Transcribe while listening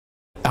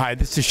Hi,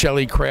 this is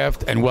Shelley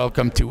Kraft, and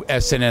welcome to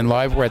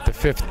SNNLive. We're at the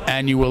 5th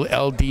Annual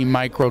LD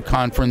Micro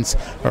Conference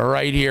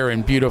right here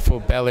in beautiful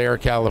Bel Air,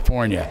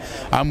 California.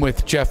 I'm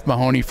with Jeff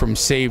Mahony from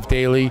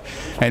SaveDaily,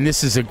 and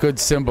this is a good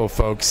symbol,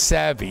 folks,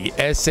 SAVY,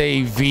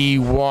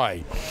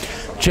 S-A-V-Y.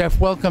 Jeff,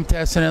 welcome to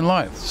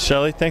SNNLive.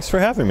 Shelley, thanks for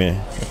having me.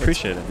 I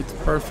appreciate it. It's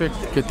perfect.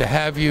 Good to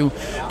have you.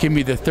 Give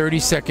me the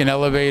 30-second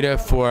elevator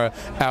for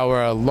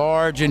our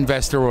large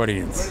investor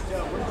audience.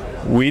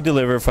 We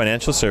deliver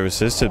financial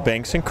services to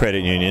banks and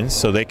credit unions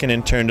so they can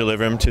in turn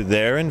deliver them to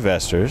their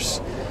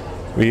investors.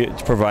 We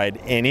provide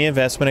any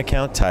investment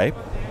account type.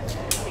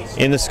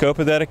 In the scope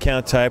of that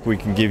account type, we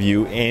can give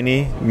you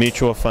any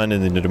mutual fund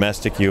in the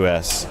domestic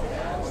U.S.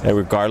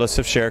 Regardless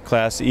of share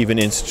class, even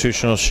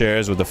institutional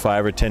shares with a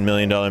 $5 or $10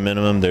 million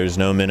minimum, there's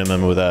no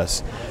minimum with us.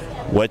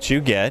 What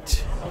you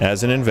get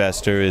as an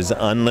investor is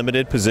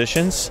unlimited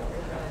positions,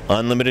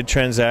 unlimited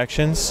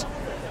transactions,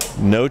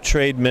 no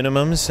trade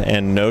minimums,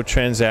 and no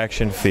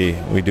transaction fee.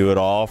 We do it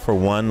all for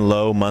one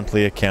low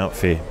monthly account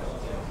fee.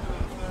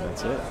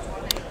 That's it.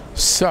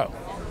 So,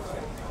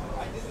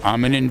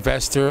 I'm an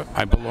investor.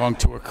 I belong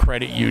to a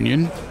credit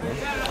union.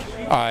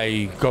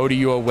 I go to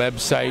your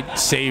website,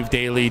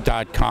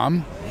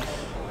 SaveDaily.com,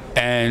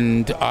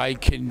 and I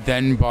can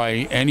then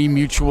buy any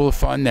mutual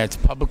fund that's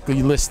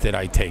publicly listed,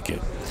 I take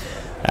it.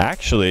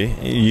 Actually,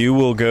 you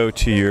will go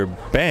to your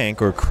bank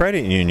or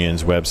credit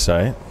union's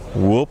website.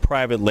 We'll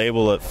private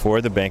label it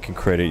for the bank and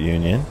credit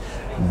union.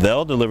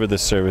 They'll deliver the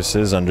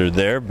services under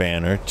their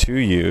banner to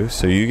you,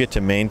 so you get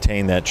to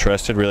maintain that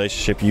trusted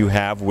relationship you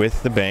have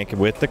with the bank and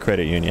with the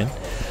credit union.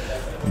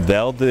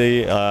 They'll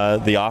the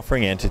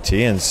offering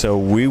entity, and so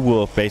we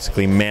will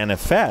basically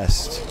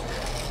manifest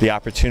the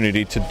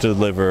opportunity to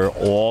deliver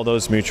all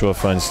those mutual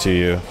funds to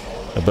you,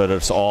 but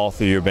it's all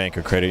through your bank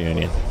or credit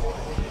union.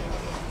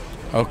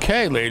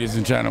 Okay, ladies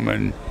and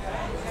gentlemen,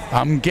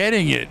 I'm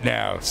getting it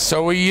now.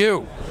 So are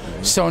you.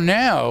 So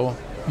now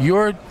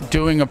you're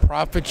doing a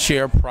profit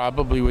share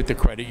probably with the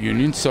credit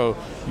union, so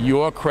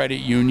your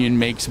credit union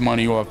makes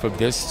money off of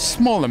this,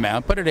 small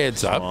amount, but it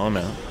adds up. Small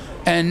amount.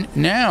 And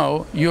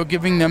now you're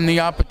giving them the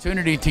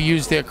opportunity to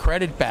use their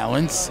credit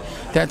balance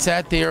that's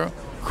at their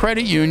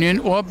credit union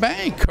or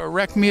bank.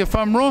 Correct me if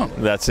I'm wrong.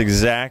 That's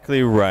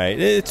exactly right.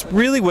 It's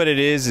really what it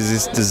is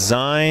it's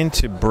designed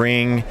to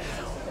bring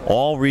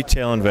all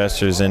retail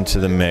investors into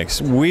the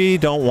mix. We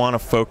don't want to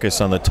focus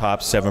on the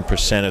top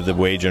 7% of the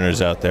wage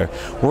earners out there.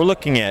 We're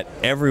looking at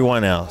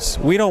everyone else.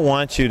 We don't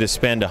want you to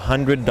spend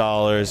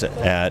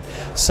 $100 at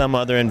some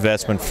other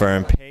investment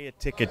firm, pay a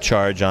ticket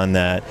charge on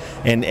that,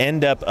 and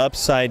end up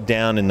upside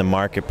down in the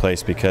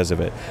marketplace because of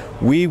it.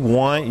 We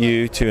want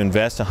you to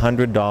invest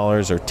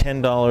 $100 or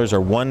 $10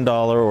 or $1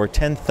 or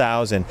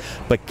 $10,000,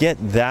 but get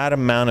that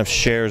amount of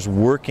shares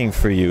working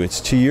for you.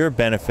 It's to your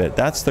benefit.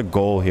 That's the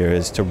goal here,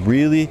 is to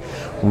really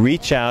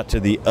reach out to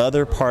the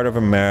other part of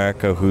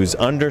America who's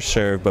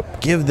underserved,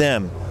 but give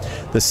them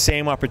the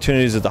same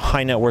opportunities that the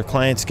high net worth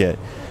clients get,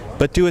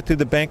 but do it through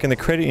the bank and the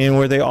credit union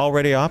where they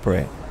already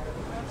operate.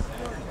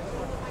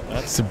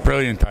 That's a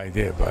brilliant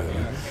idea, by the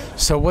way.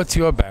 So what's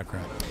your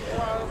background?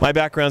 My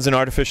background's in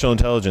artificial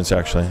intelligence,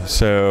 actually.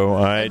 So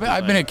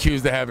I've been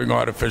accused of having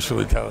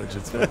artificial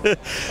intelligence. I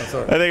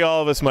think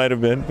all of us might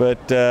have been, but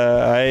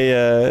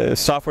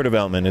software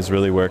development is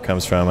really where it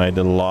comes from. I did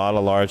a lot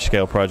of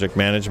large-scale project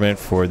management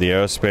for the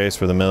aerospace,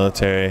 for the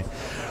military,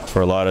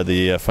 for a lot of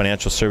the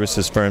financial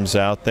services firms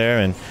out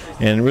there,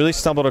 and really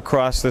stumbled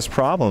across this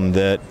problem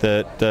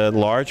that a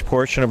large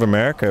portion of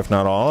America, if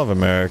not all of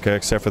America,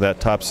 except for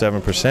that top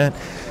 7%,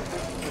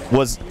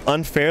 was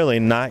unfairly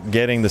not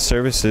getting the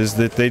services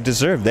that they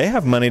deserve. They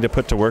have money to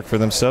put to work for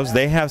themselves.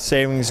 They have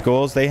savings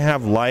goals. They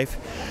have life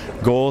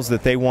goals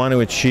that they want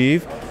to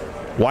achieve.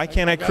 Why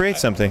can't I create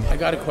something? I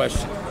got a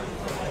question.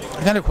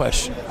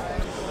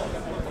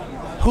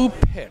 Who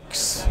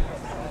picks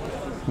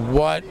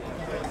what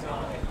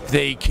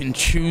they can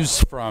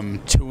choose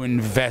from to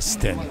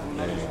invest in,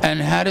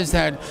 and how does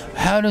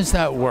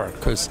that work?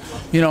 Because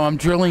I'm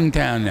drilling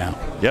down now.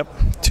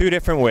 Yep, two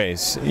different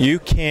ways. You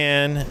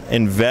can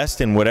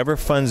invest in whatever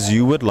funds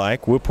you would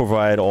like. We'll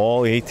provide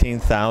all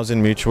 18,000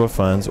 mutual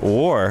funds,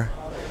 or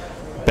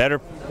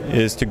better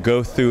is to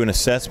go through an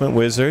assessment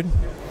wizard,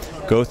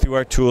 go through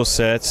our tool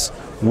sets.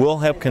 We'll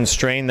help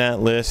constrain that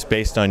list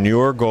based on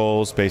your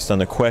goals, based on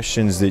the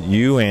questions that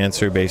you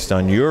answer, based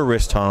on your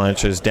risk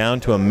tolerances, down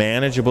to a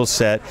manageable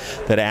set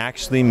that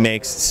actually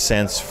makes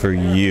sense for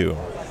you.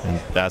 And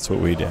that's what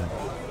we do.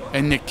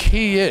 And the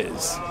key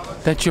is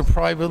that you're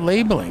private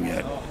labeling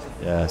it.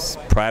 Yes,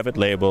 private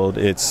labeled.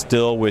 It's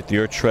still with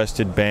your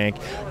trusted bank.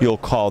 You'll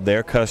call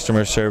their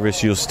customer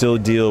service. You'll still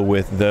deal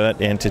with that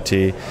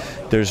entity.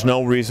 There's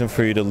no reason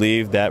for you to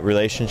leave that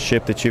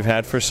relationship that you've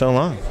had for so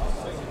long.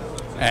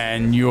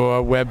 And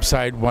your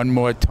website, one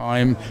more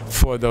time,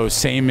 for those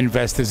same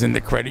investors in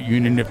the credit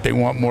union, if they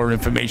want more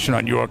information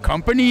on your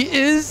company,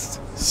 is?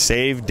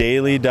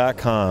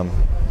 SaveDaily.com.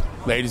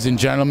 Ladies and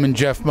gentlemen,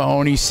 Jeff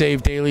Mahony,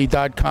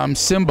 SaveDaily.com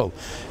symbol.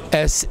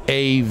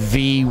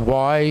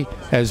 SAVY,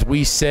 as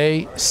we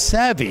say,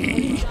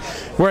 SAVY.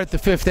 We're at the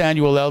 5th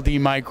Annual LD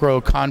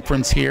Micro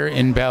Conference here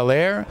in Bel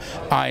Air.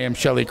 I am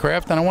Shelley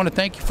Kraft, and I want to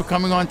thank you for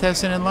coming on to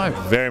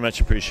SNNLive. Very much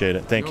appreciate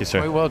it. Thank you, sir.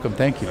 You're quite welcome.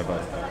 Thank you.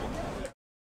 Bye-bye.